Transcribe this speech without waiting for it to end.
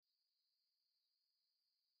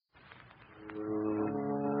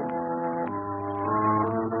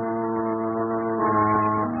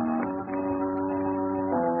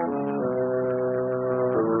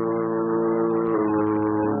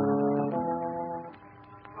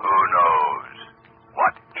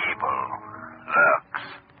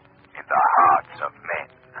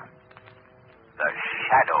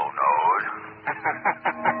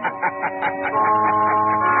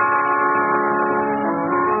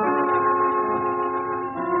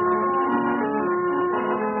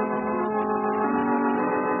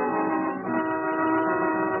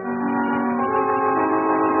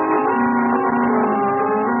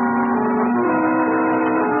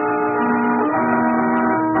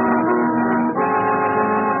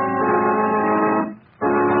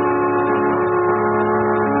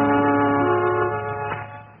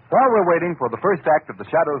waiting for the first act of the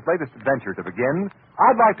Shadow's latest adventure to begin,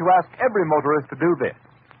 I'd like to ask every motorist to do this.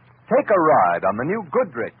 Take a ride on the new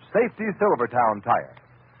Goodrich Safety Silvertown tire.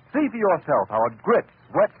 See for yourself how it grips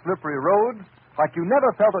wet, slippery roads like you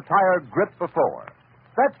never felt a tire grip before.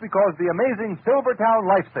 That's because the amazing Silvertown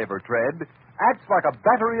Lifesaver tread acts like a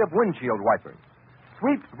battery of windshield wipers.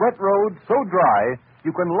 Sweeps wet roads so dry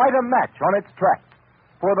you can light a match on its track.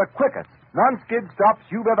 For the quickest non-skid stops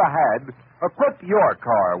you've ever had, equip your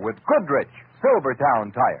car with Goodrich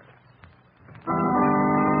Silvertown tires.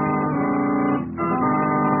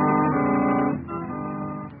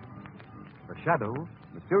 The Shadow,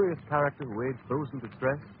 mysterious character who aids those in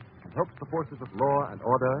distress and helps the forces of law and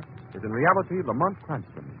order, is in reality Lamont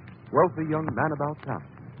Cranston, wealthy young man about town.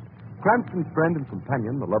 Cranston's friend and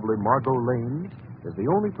companion, the lovely Margot Lane, is the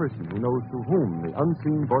only person who knows to whom the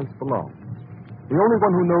unseen voice belongs. The only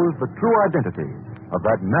one who knows the true identity of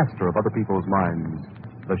that master of other people's minds,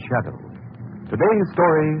 the Shadow. Today's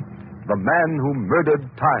story, The Man Who Murdered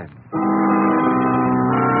Time.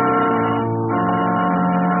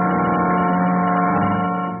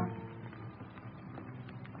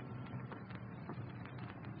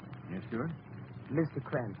 Yes, Stewart? Mr.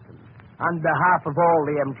 Cranston, on behalf of all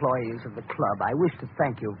the employees of the club, I wish to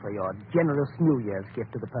thank you for your generous New Year's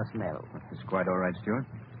gift to the personnel. It's quite all right, Stewart.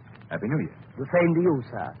 Happy New Year. The same to you,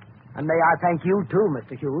 sir. And may I thank you, too,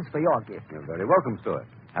 Mr. Hughes, for your gift. You're very welcome, Stuart.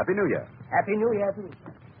 Happy New Year. Happy New Year, too.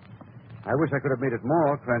 I wish I could have made it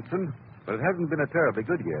more, Cranston, but it hasn't been a terribly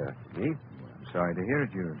good year. Me? I'm sorry to hear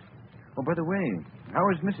it, Hughes. Oh, by the way, how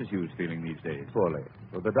is Mrs. Hughes feeling these days? Poorly.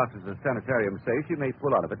 Well, the doctors at the sanitarium say she may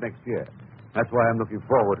pull out of it next year. That's why I'm looking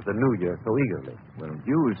forward to the New Year so eagerly. Well,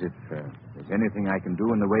 Hughes, if there's anything I can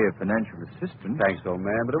do in the way of financial assistance... Thanks, old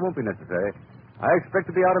man, but it won't be necessary. I expect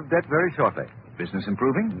to be out of debt very shortly. Business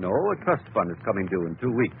improving? No, a trust fund is coming due in 2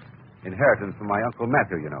 weeks. Inheritance from my Uncle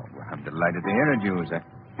Matthew, you know. Well, I'm delighted to hear it, Hughes. It's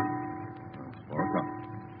 4 o'clock.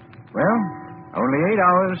 Well, only 8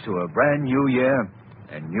 hours to a brand new year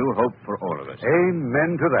and new hope for all of us.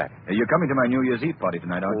 Amen to that. You're coming to my New Year's Eve party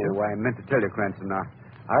tonight, aren't you? Oh, I meant to tell you, Cranston.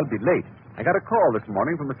 I'll be late. I got a call this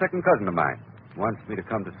morning from a second cousin of mine. Wants me to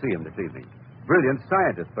come to see him this evening. Brilliant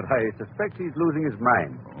scientist, but I suspect he's losing his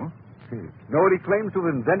mind. Oh? Know what he claims to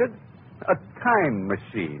have invented? A time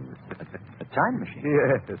machine. A time machine?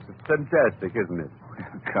 Yes, it's fantastic, isn't it?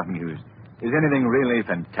 Come, Hughes. Is anything really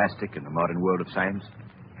fantastic in the modern world of science?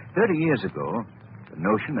 30 years ago, the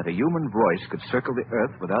notion that a human voice could circle the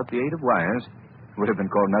Earth without the aid of wires would have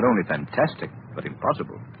been called not only fantastic, but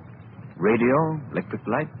impossible. Radio, electric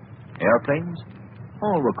light, airplanes,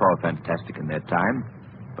 all were called fantastic in their time,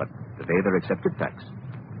 but today they're accepted facts.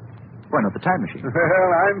 Why not the time machine?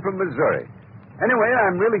 Well, I'm from Missouri. Anyway,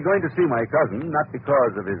 I'm really going to see my cousin, not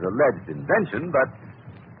because of his alleged invention, but,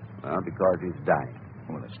 well, because he's dying.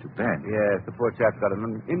 Oh, that's too bad. Yes, the poor chap's got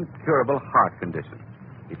an incurable heart condition.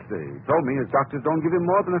 He told me his doctors don't give him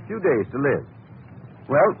more than a few days to live.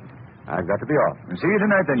 Well, I've got to be off. See you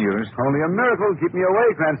tonight, then, Hughes. Only a miracle will keep me away,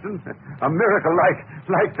 Cranston. A miracle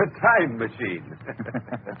like the time machine.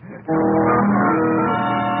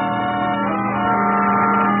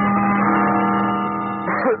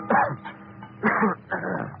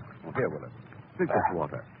 Oh, here, Willard. Drink this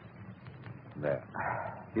water. There.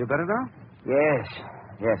 Feel better now?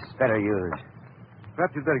 Yes, better Hughes.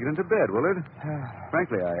 Perhaps you'd better get into bed, Willard.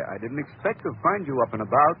 Frankly, I didn't expect to find you up and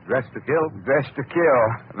about, dressed to kill. Dressed to kill.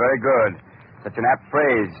 Very good. Such an apt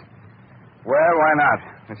phrase. Well, why not?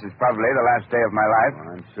 This is probably the last day of my life.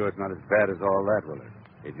 Well, I'm sure it's not as bad as all that, Willard.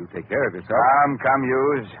 If you take care of yourself. Come,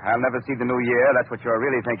 Hughes. I'll never see the new year. That's what you're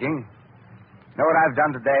really thinking. Know what I've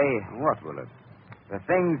done today? What, Willard? The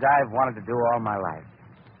things I've wanted to do all my life.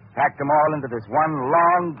 Packed them all into this one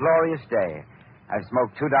long, glorious day. I've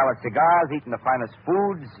smoked $2 cigars, eaten the finest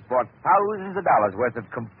foods, bought thousands of dollars worth of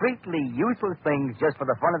completely useless things just for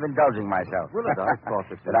the fun of indulging myself. Willard, I thought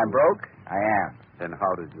that I'm broke? I am. Then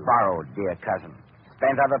how did you... Borrowed, dear cousin.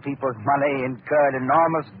 Spent other people's money, incurred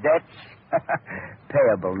enormous debts.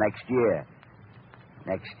 Payable next year.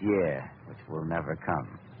 Next year, which will never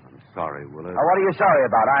come. I'm sorry, Willard. Now, what are you sorry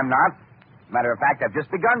about? I'm not. Matter of fact, I've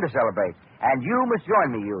just begun to celebrate. And you must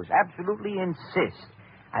join me, Hughes. Absolutely insist.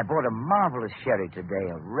 I bought a marvelous sherry today,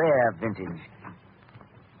 a rare vintage.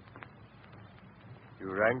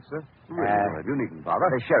 You rang, sir? Willard, you needn't bother.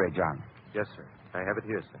 The sherry, John. Yes, sir. I have it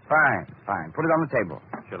here, sir. Fine. Put it on the table.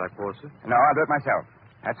 Shall I pour, sir? No, I'll do it myself.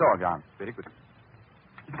 That's all, John. Very good.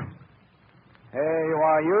 Here you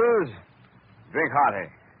are, Hughes. Drink hearty.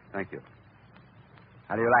 Thank you.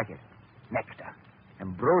 How do you like it? Nectar.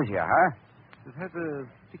 Ambrosia, huh? It has a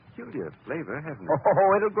peculiar flavor, hasn't it?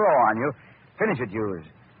 Oh, it'll grow on you. Finish it, Hughes.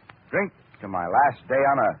 Drink to my last day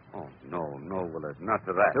on Earth. Oh, no, Willard, not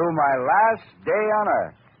to that. To my last day on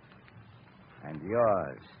Earth. And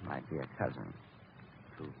yours, my dear cousin.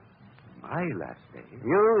 My last day?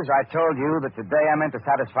 Hughes, I told you that today I meant to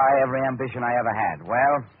satisfy every ambition I ever had.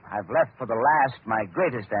 Well, I've left for the last my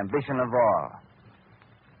greatest ambition of all.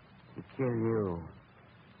 To kill you.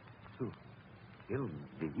 To kill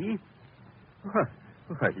me?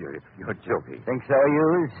 Why, you're joking. Think so,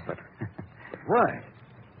 Hughes? But why?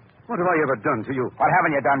 What have I ever done to you? What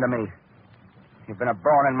haven't you done to me? You've been a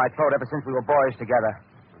bone in my throat ever since we were boys together.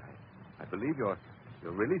 I believe you're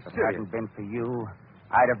really If it serious. hadn't been for you,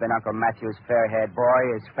 I'd have been Uncle Matthew's fair-haired boy,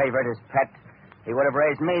 his favorite, his pet. He would have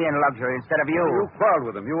raised me in luxury instead of you. You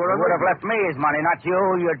quarreled with him. You were He would have left me his money, not you,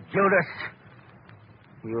 you Judas.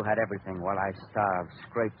 You had everything while I starved,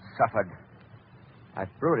 scraped, suffered.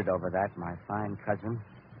 I've brooded over that, my fine cousin,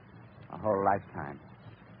 a whole lifetime.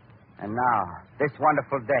 And now, this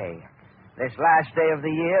wonderful day, this last day of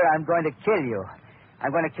the year, I'm going to kill you.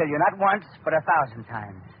 I'm going to kill you not once, but 1,000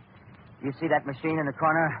 times. You see that machine in the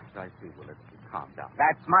corner? I see, Willard. Calm down.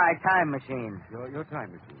 That's my time machine. Your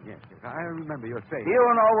time machine, yes. I remember your saying. Do you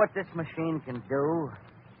know what this machine can do?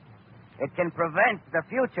 It can prevent the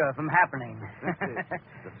future from happening.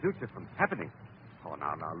 The future from happening? Oh,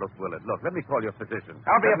 now, look, Willard, look. Let me call your physician.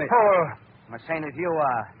 Don't be a fool. I'm as sane as you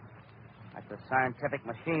are. That's a scientific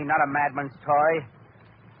machine, not a madman's toy.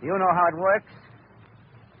 Do you know how it works?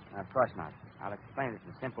 Of course not. I'll explain it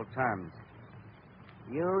in simple terms.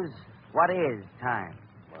 Hughes, what is time?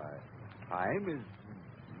 Why, time is...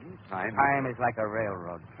 Time is like a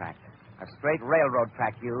railroad track. A straight railroad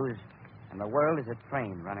track, Hughes. And the world is a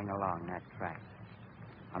train running along that track.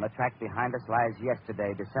 On the track behind us lies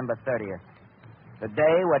yesterday, December 30th.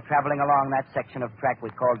 Today, we're traveling along that section of track we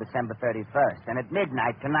call December 31st. And at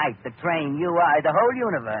midnight tonight, the train, you, I, the whole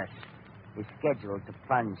universe, is scheduled to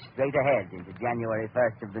plunge straight ahead into January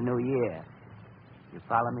 1st of the new year. You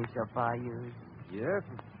follow me so far, Hughes? Yes?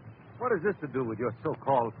 What has this to do with your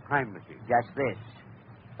so-called time machine? Just this.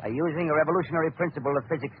 By using a revolutionary principle of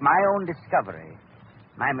physics, my own discovery,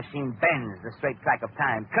 my machine bends the straight track of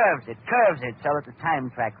time, curves it, so that the time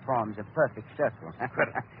track forms a perfect circle.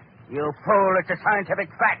 You fool, it's a scientific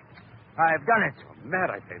fact. I've done it. Oh, Matt,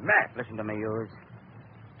 I say, Matt. Listen to me, Hughes.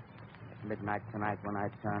 At midnight tonight, when I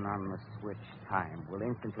turn on the switch, time will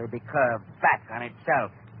instantly be curved back on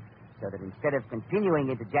itself, so that instead of continuing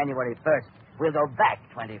into January 1st, we'll go back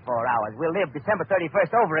 24 hours. We'll live December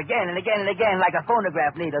 31st over again and again and again like a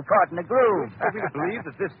phonograph needle caught in a groove. Do you believe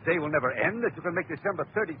that this day will never end, that you can make December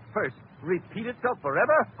 31st repeat itself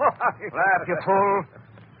forever? Laugh, you fool.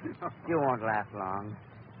 You won't laugh long.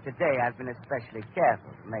 Today I've been especially careful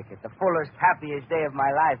to make it the fullest, happiest day of my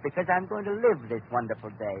life because I'm going to live this wonderful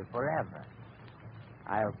day forever.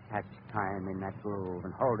 I'll catch time in that groove and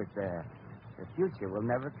hold it there. The future will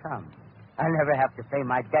never come. I'll never have to pay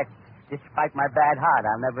my debts. Despite my bad heart,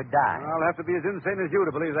 I'll never die. I'll have to be as insane as you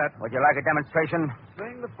to believe that. Would you like a demonstration?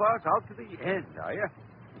 Playing the farce out to the end, are you?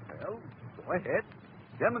 Well, go ahead.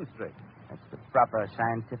 Demonstrate. That's the proper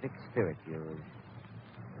scientific spirit, Hughes.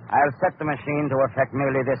 I'll set the machine to affect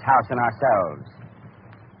merely this house and ourselves.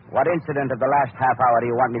 What incident of the last half hour do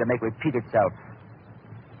you want me to make repeat itself?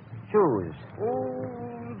 Choose. Oh,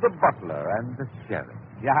 the butler and the sheriff.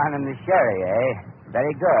 John and the sherry, eh?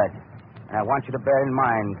 Very good. And I want you to bear in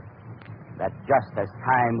mind that just as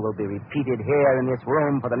time will be repeated here in this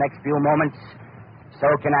room for the next few moments, so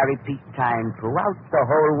can I repeat time throughout the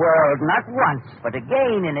whole world, not once, but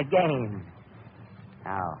again and again.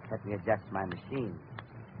 Now, let me adjust my machine.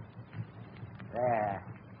 There.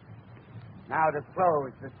 Now to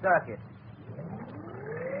close the circuit.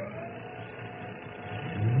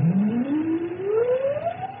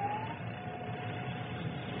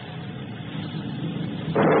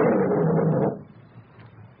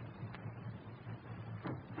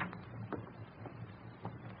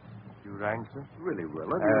 You rang, sir? Really,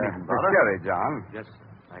 Willard. The sherry, John. Yes,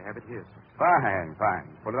 I have it here, sir.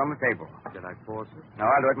 Fine. Put it on the table. Shall I pour, sir? No,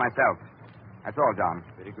 I'll do it myself. That's all, John.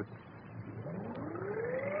 Very good.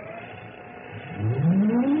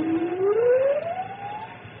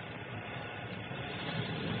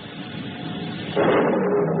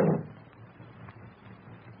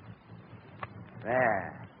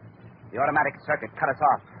 There. The automatic circuit cut us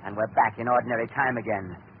off, and we're back in ordinary time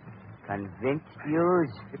again. Convinced,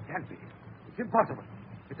 Hughes? It can't be. It's impossible.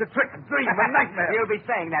 It's a trick, a dream, a nightmare. You'll be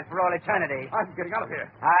saying that for all eternity. I'm getting out of here.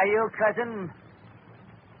 Are you, cousin?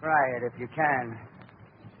 Try it if you can.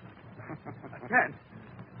 I can't.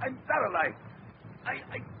 I'm paralyzed.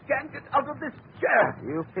 I can't get out of this chair.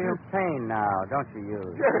 You feel pain now, don't you,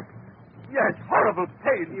 Hughes? Yes, horrible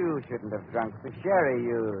pain. You shouldn't have drunk the sherry,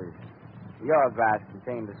 Hughes. Your glass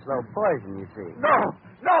contained a slow poison, you see. No!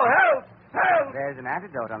 No, help! Help! There's an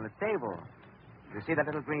antidote on the table. You see that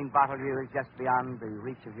little green bottle used just beyond the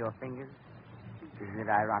reach of your fingers? Isn't it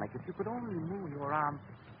ironic? If you could only move your arm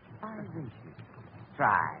 5 inches.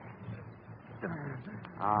 Try.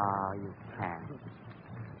 Oh, you can't.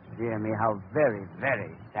 Dear me, how very,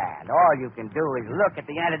 very sad. All you can do is look at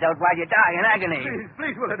the antidote while you die in agony.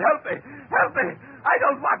 Please, will it help me? Help me! I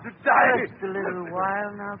don't want to die! Just a little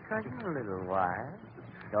while now, cousin, a little while.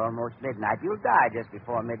 It's almost midnight. You'll die just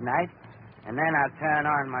before midnight, and then I'll turn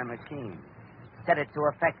on my machine. Set it to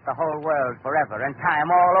affect the whole world forever, and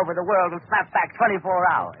time all over the world will snap back 24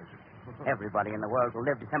 hours. Everybody in the world will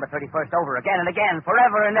live December 31st over again and again,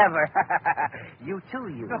 forever and ever. You too,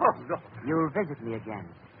 you. No. You'll visit me again.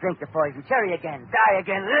 Drink the poison cherry again. Die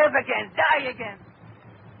again. Live again. Die again.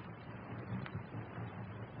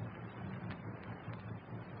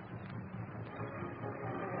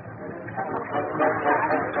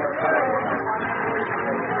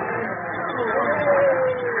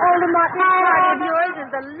 Oh, Lamont, this party of yours is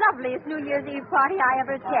the loveliest New Year's Eve party I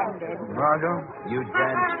ever attended. Margot, you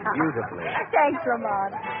danced beautifully. Thanks,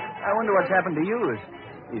 Lamont. I wonder what's happened to you.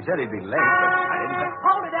 He said he'd be late, but I didn't...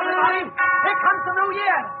 Hold it, everybody! Here comes the New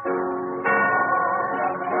Year!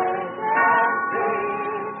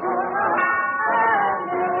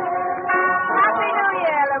 Happy New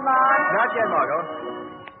Year, Lamont. Not yet, Margot.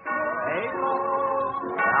 8,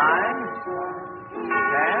 9,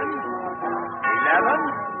 10,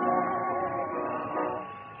 11...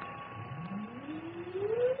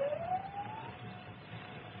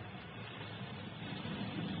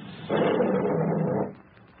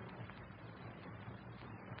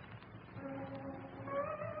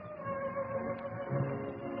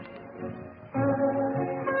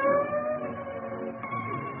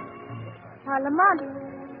 Why, Lamont,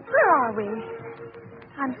 where are we?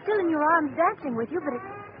 I'm still in your arms dancing with you, but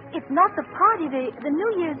it's not the party, the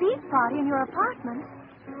New Year's Eve party in your apartment.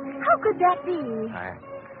 How could that be?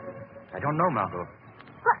 I don't know, Margot.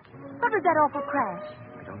 What was that awful crash?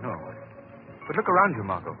 I don't know. But look around you,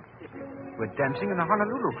 Margot. We're dancing in the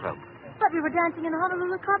Honolulu Club. But we were dancing in the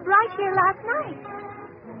Honolulu Club right here last night.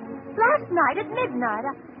 Last night at midnight.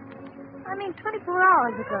 I mean, 24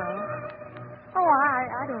 hours ago. Oh,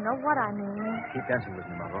 I don't know what I mean. Keep dancing with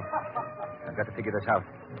me, Margot. I've got to figure this out.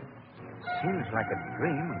 Seems like a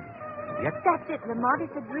dream, and yet... That's it, Lamont.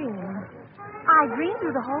 It's a dream. I dreamed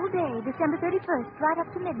through the whole day, December 31st, right up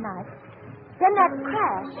to midnight. Then that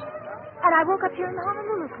crash, and I woke up here in the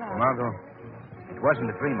Honolulu Club. Margot, it wasn't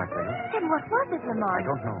a dream, I tell you. Then what was it, Lamont?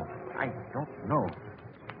 I don't know.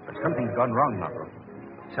 But something's gone wrong, Margot.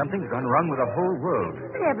 Something's gone wrong with the whole world.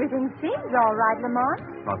 But everything seems all right, Lamont.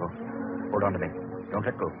 Margot, hold on to me. Don't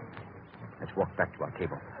let go. Let's walk back to our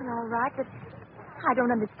table. All right, but I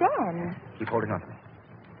don't understand. Keep holding on to me.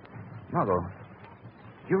 Margot,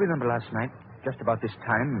 do you remember last night, just about this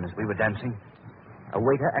time, as we were dancing, a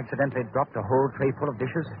waiter accidentally dropped a whole tray full of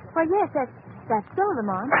dishes? Well, yes, that's so,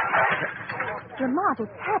 Lamont. Lamont,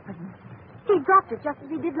 it's happened. He dropped it just as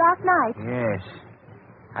he did last night. Yes.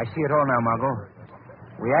 I see it all now, Margot.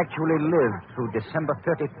 We actually lived through December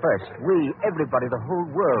 31st. We, everybody, the whole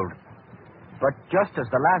world. But just as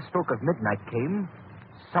the last stroke of midnight came,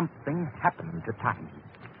 something happened to time.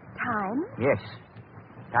 Time? Yes.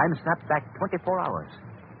 Time snapped back 24 hours.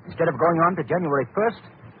 Instead of going on to January 1st,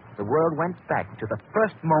 the world went back to the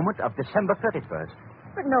first moment of December 31st.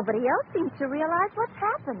 But nobody else seems to realize what's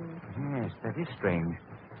happened. Yes, that is strange.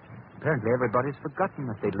 Apparently everybody's forgotten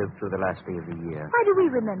that they lived through the last day of the year. Why do we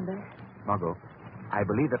remember? Margot, I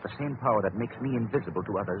believe that the same power that makes me invisible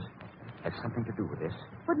to others has something to do with this.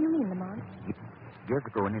 What do you mean, Lamont? Years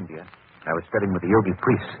ago in India, I was studying with the yogi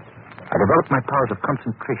priests. I developed my powers of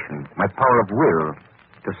concentration, my power of will,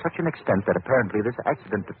 to such an extent that apparently this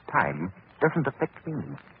accident of time doesn't affect me.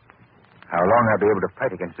 How long I'll be able to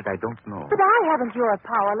fight against it, I don't know. But I haven't your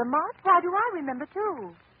power, Lamont. Why do I remember,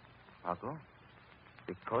 too? Margot,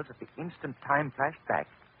 because at the instant time flashed back,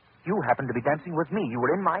 you happened to be dancing with me. You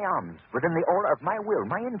were in my arms, within the aura of my will,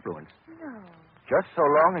 my influence. No. Just so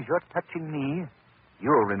long as you're touching me,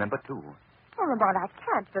 you'll remember, too. Oh, Lamont, I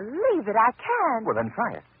can't believe it. I can't. Well, then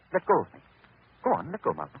try it. Let go of me. Go on, let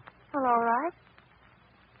go, Margot. Well, all right.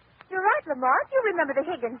 You're right, Lamont. You remember the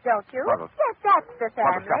Higgins, don't you? Margot. Yes, that's the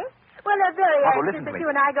Margot, family. stop. Well, they're very Margot, anxious listen to that me. you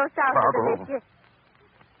and I go south Margot. for the biscuit.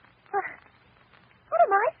 What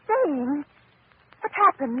am I saying? What's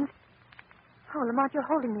happened? Oh, Lamont, you're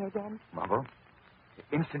holding me again. Margot, the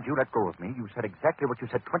instant you let go of me, you said exactly what you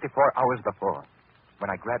said 24 hours before. When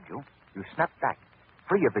I grabbed you, you snapped back,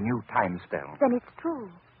 free of the new time spell. Then it's true.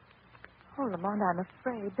 Oh, Lamont, I'm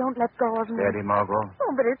afraid. Don't let go of me. Steady, Margot.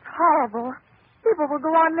 Oh, but it's horrible. People will go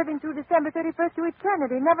on living through December 31st to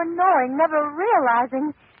eternity, never knowing, never realizing.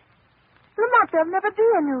 Lamont, there'll never be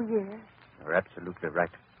a New Year. You're absolutely right.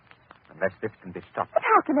 Unless this can be stopped. But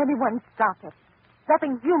how can anyone stop it?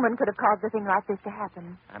 Nothing human could have caused a thing like this to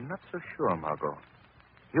happen. I'm not so sure, Margot.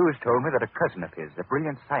 Hughes told me that a cousin of his, a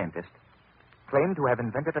brilliant scientist, claimed to have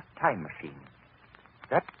invented a time machine.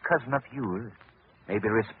 That cousin of Hughes may be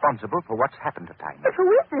responsible for what's happened to time. But who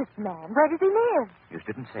is this man? Where does he live? Hughes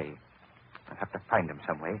didn't say. I'll have to find him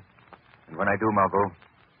some way. And when I do, Margot,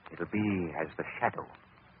 it'll be as the Shadow.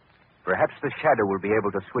 Perhaps the Shadow will be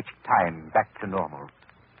able to switch time back to normal.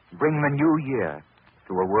 Bring the new year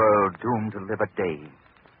to a world doomed to live a day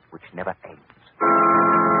which never ends.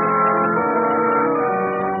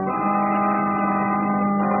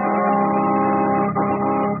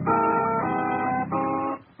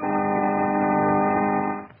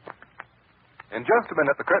 In just a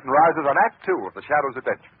minute, the curtain rises on Act 2 of The Shadow's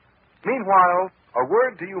Adventure. Meanwhile, a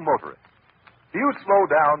word to you motorists. Do you slow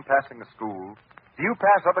down passing a school? Do you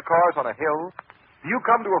pass other cars on a hill? Do you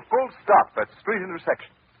come to a full stop at street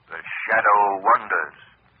intersections? The Shadow wonders.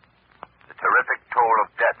 The terrific toll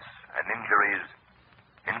of deaths and injuries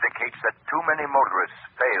indicates that too many motorists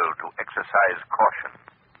fail to exercise caution,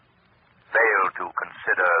 fail to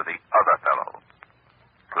consider the other fellow.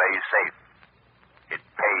 Play safe. It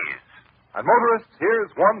pays. And motorists,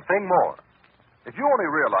 here's one thing more. If you only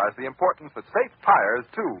realize the importance that safe tires,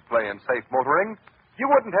 too, play in safe motoring, you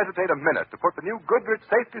wouldn't hesitate a minute to put the new Goodrich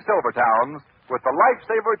Safety Silvertowns with the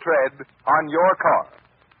Lifesaver tread on your car.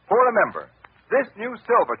 For remember, this new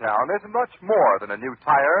Silvertown isn't much more than a new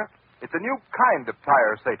tire. It's a new kind of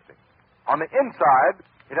tire safety. On the inside,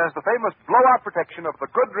 it has the famous blowout protection of the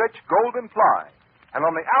Goodrich Golden Fly. And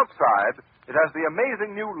on the outside, it has the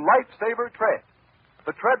amazing new Lifesaver tread.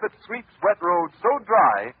 The tread that sweeps wet roads so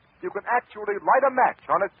dry, you can actually light a match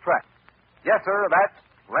on its track. Yes, sir, that's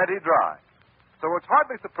plenty dry. So it's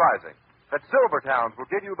hardly surprising that Silvertowns will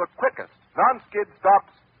give you the quickest non-skid stops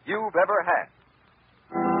you've ever had.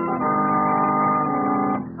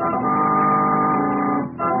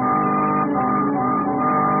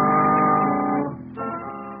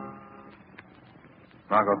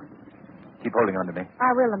 Margot, keep holding on to me.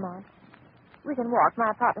 I will, Lamont. We can walk.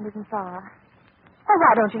 My apartment isn't far. Oh,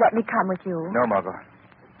 why don't you let me come with you? No, Margot.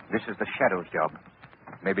 This is the Shadow's job.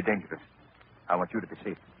 It may be dangerous. I want you to be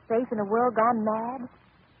safe. Safe in a world gone mad?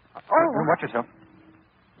 Watch yourself.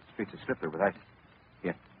 The streets are slippery with ice.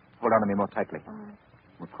 Here, hold on to me more tightly.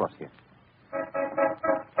 We'll cross here.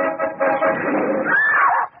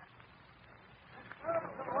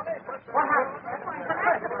 What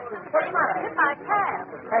happened? Hit my cab.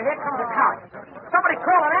 Hey, here comes a car. Somebody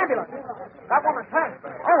call an ambulance. That woman's hurt.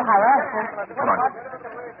 Oh, how awful. Come on.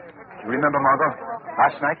 You remember, Margot,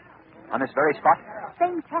 last night, on this very spot?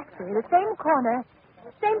 Same taxi, the same corner,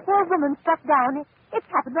 same poor woman struck down. It's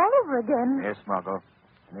happened all over again. Yes, Margot.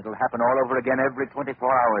 And it'll happen all over again every 24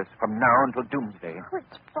 hours from now until doomsday. Oh,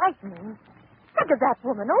 it's frightening. Think of that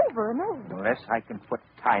woman over and over. Unless I can put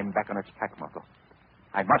time back on its track, Margot.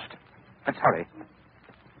 I must. Let's hurry.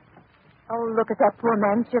 Oh, look at that poor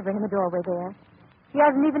man shivering in the doorway there. He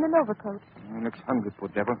hasn't even an overcoat. He looks hungry, poor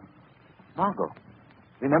devil. Margot,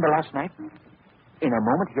 remember last night? In a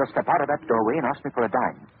moment, he'll step out of that doorway and ask me for a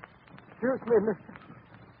dime. Excuse me, mister.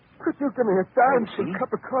 Could you give me a dime for a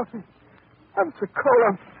cup of coffee? I'm so cold,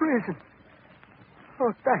 I'm freezing.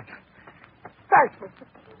 Oh, thanks. Thanks, mister.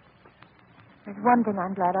 There's one thing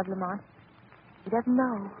I'm glad of, Lamont. He doesn't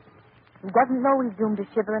know. He doesn't know he's doomed to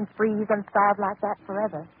shiver and freeze and starve like that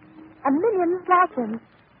forever. And millions like him.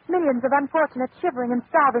 Millions of unfortunates shivering and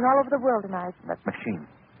starving all over the world tonight. That machine.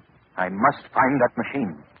 I must find that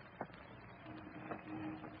machine.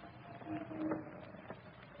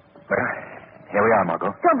 Well, here we are,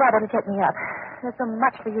 Margot. Don't bother to take me up. There's so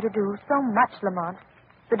much for you to do. So much, Lamont.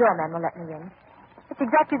 The doorman will let me in. It's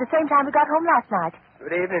exactly the same time we got home last night.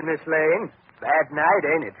 Good evening, Miss Lane. Bad night,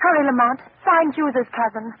 ain't it? Hurry, Lamont. Find Hughes's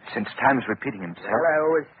cousin. Since time's repeating himself, Well, I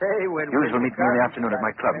always say when... Hughes will meet me in the afternoon at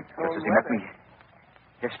my club, just as he met me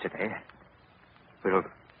yesterday. We'll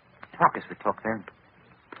talk as we talk then.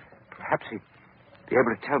 Perhaps he'd be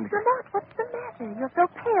able to tell me. Lamont, what's the matter? You're so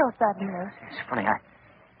pale suddenly. It's funny, I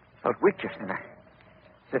felt weak just then.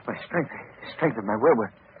 As if my strength of my will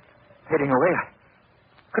were fading away.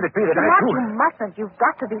 Could it be that Lamont, I too... you mustn't. You've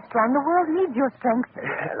got to be strong. The world needs your strength. Well,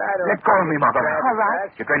 I don't... Let go of me, Margot. All right.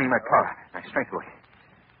 You're draining my power, my strength away.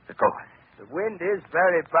 Let go. The wind is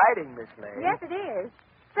very biting, Miss Lane. Yes, it is.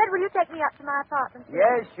 Fred, will you take me up to my apartment?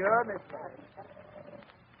 Yes, sure, Miss Lane.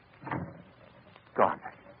 Go on.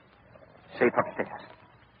 Safe upstairs.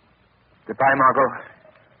 Goodbye, Margot.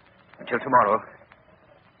 Until tomorrow.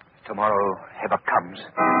 Tomorrow ever comes.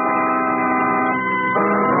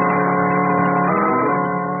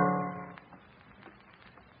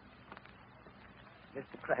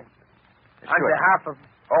 Mr. Cranston, on Stuart. behalf of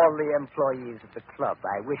all the employees of the club,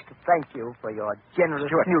 I wish to thank you for your generous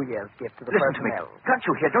Stuart. New Year's gift to the Listen to me. personnel. Can't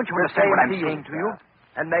you hear? Don't you The understand what I'm same saying to you? sir.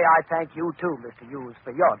 And may I thank you, too, Mr. Hughes,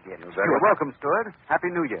 for your gift. You're very welcome, Stuart.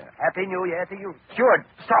 Happy New Year. Happy New Year to you. Stuart,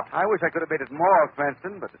 stop. I wish I could have made it more,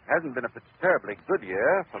 Cranston, but it hasn't been a terribly good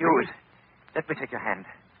year for Hughes, me. let me take your hand.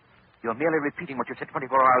 You're merely repeating what you said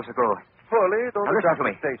 24 hours ago. Fully, though Now, the listen to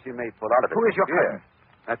me. mistakes you made pull out of it. Who is your this year. cousin?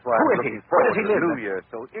 That's why Who I'm is he? looking Where forward does he to the live? New Year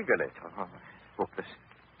so eagerly. Oh, hopeless.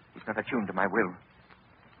 He's not attuned to my will.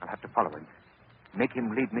 I'll have to follow him. Make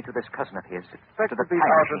him lead me to this cousin of his. Expect to to the be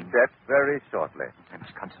time out machine. of debt very shortly. I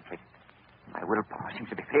must concentrate. My willpower seems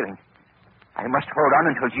to be failing. I must hold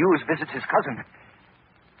on until Hughes visits his cousin.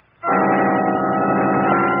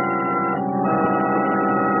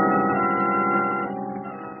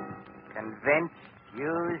 Convinced,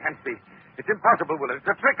 Hughes? Can't be. It's impossible, Willard. It's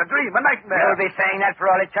a trick, a dream, a nightmare. You'll be saying that for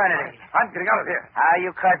all eternity. I'm getting out of here. Are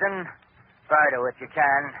you, cousin? Try to if you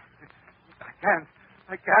can. I can't.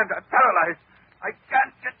 I can't. I'm paralyzed. I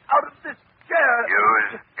can't get out of this chair.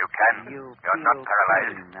 Hughes, you can. You You're feel not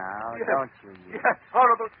paralyzed. pain now, Yes. don't you, Hughes? Yes,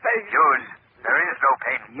 horrible pain. Hughes, there is no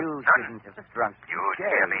pain. You None. shouldn't have drunk the Hughes, chair,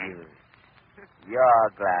 hear me. Hughes. Your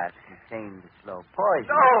glass contained the slow poison.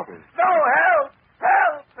 No. you see. No, help.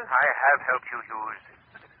 Help. I have helped you, Hughes.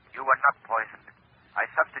 You were not poisoned. I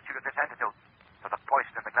substituted this antidote for the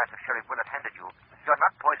poison in the glass of sherry Willard handed you. You're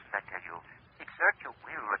not poisoned, I tell you. Exert your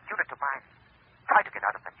will. Attune it to mine. Try to get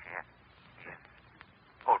out of that chair. Here.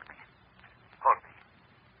 Hold me. Hold me.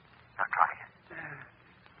 Now try.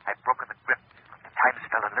 I've broken the grip of the time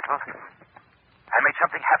spell a little. I made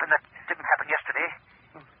something happen that didn't happen yesterday.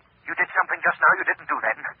 You did something just now you didn't do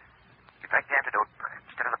then. You drank the antidote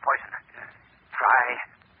instead of the poison. Try.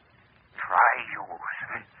 Try,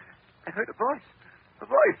 Hughes. I heard a voice. A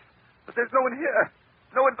voice. But there's no one here.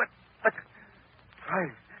 No one but... Try.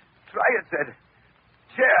 Try, it said.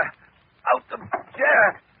 Chair. Out the chair.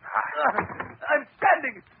 I'm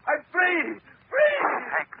standing. I'm free. Free.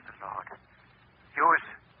 Thank the Lord. Hughes,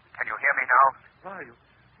 can you hear me now? Who are you?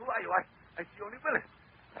 Who are you? I see only Willis.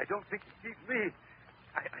 I don't think he sees me.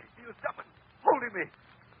 I feel someone holding me.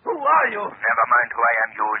 Who are you? Never mind who I am,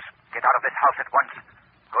 Hughes. Get out of this house at once.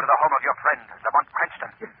 Go to the home of your friend, Lamont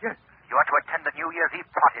Cranston. Yes. You are to attend the New Year's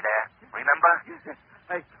Eve party there. Remember? Yes.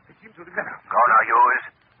 I seem to remember. Go now, Hughes.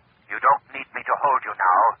 You don't need me to hold you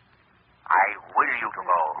now. I will you to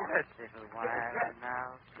go. Yes. Little while now,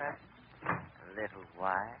 cousin. A little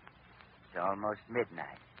while. It's almost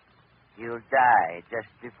midnight. You'll die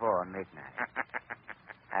just before midnight.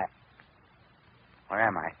 Where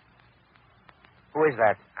am I? Who is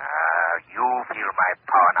that? You feel my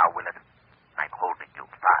power now, Willard. I'm holding you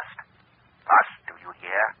fast. Fast, do you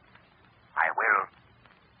hear? I will.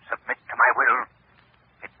 Submit to my will.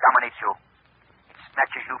 It dominates you. It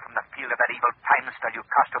snatches you from the field of that evil time spell you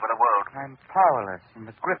cast over the world. I'm powerless in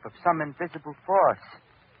the grip of some invisible force.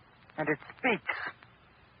 And it speaks.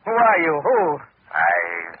 Who are you? Who? I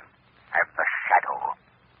am the shadow.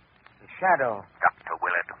 The shadow. Dr.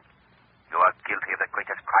 Willard, you are guilty of the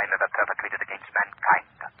greatest crime ever perpetrated against mankind.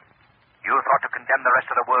 You thought to condemn the rest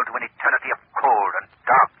of the world to an eternity of cold and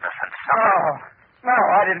darkness and suffering. No,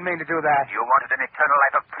 I didn't mean to do that. You wanted an eternal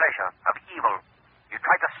life of pleasure, of evil. You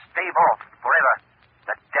tried to stave off forever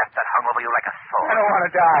the death that hung over you like a sword. I don't want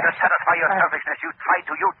to die. To satisfy your selfishness, you tried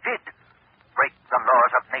to. You did break the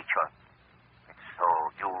laws of nature. And so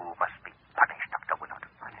you must be punished, Dr. Willard.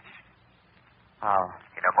 Punished? How?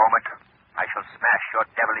 In a moment, I shall smash your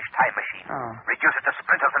devilish time machine. Reduce it to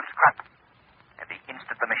splinters and scrap. And the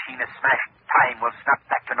instant the machine is smashed, time will snap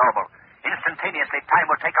back to normal. Instantaneously, time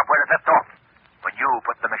will take up where it left off when you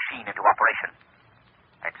put the machine into operation.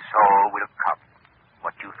 And so will come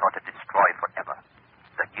what you thought to destroy forever.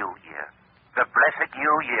 The new year. The blessed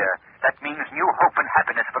new year. That means new hope and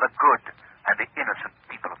happiness for the good and the innocent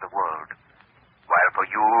people of the world. While for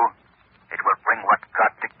you, it will bring what God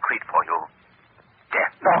decreed for you.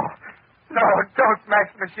 Death. No, don't smash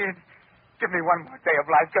the machine. Give me one more day of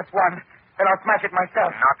life, just one, and I'll smash it myself.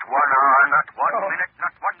 Not 1 hour, not 1 minute,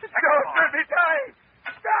 not 1 second. Don't more. let me die.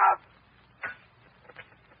 Stop.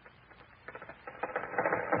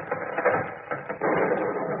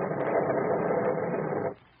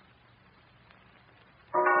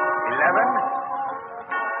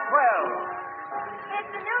 It's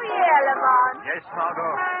the New Year, Lamont. Yes,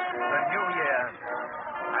 Margot. The New Year.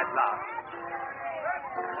 At last.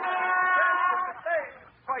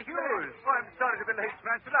 Why, Hughes. Oh, I'm sorry to legs,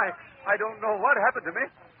 Cranston. I don't know what happened to me.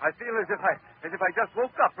 I feel as if I just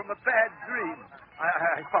woke up from a bad dream.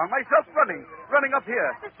 I found myself running up here.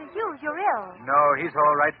 Mr. Hughes, you're ill. No, he's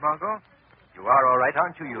all right, Margot. You are all right,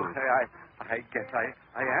 aren't you, Hughes? I guess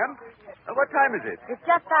I am. What time is it? It's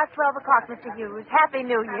just past 12 o'clock, Mr. Hughes. Happy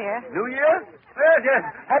New Year. New Year? Yes.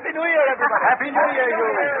 Happy New Year, everybody. Happy New Year, you.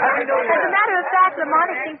 Happy New Year. As a matter of fact, Lamont,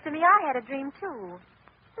 it seems to me I had a dream, too.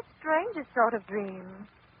 The strangest sort of dream.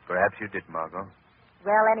 Perhaps you did, Margot.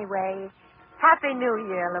 Well, anyway, Happy New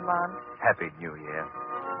Year, Lamont. Happy New Year.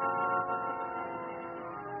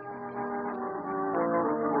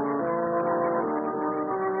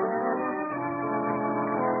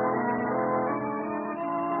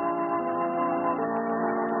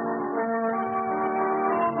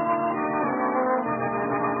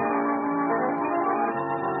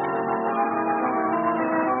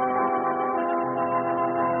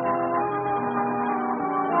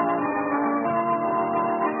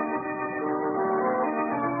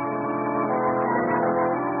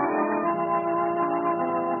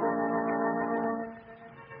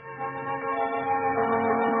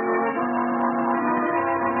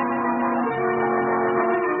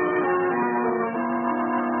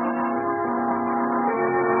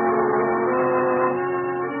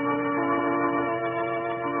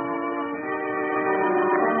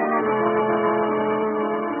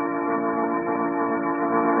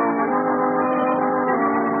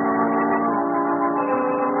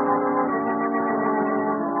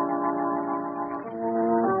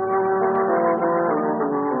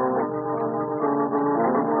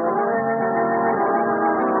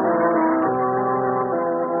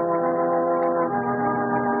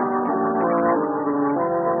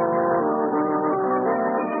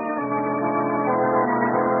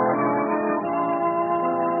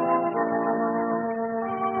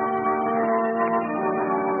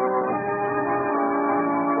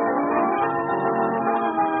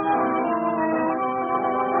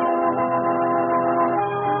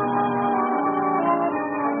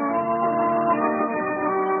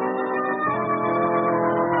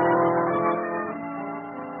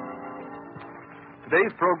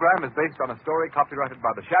 Today's program is based on a story copyrighted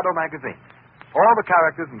by the Shadow magazine. All the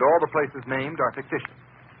characters and all the places named are fictitious.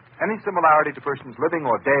 Any similarity to persons living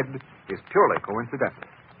or dead is purely coincidental.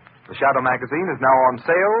 The Shadow magazine is now on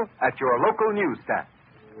sale at your local newsstand.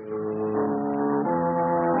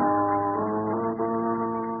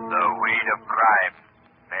 The weed of crime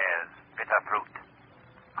bears bitter fruit.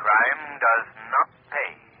 Crime does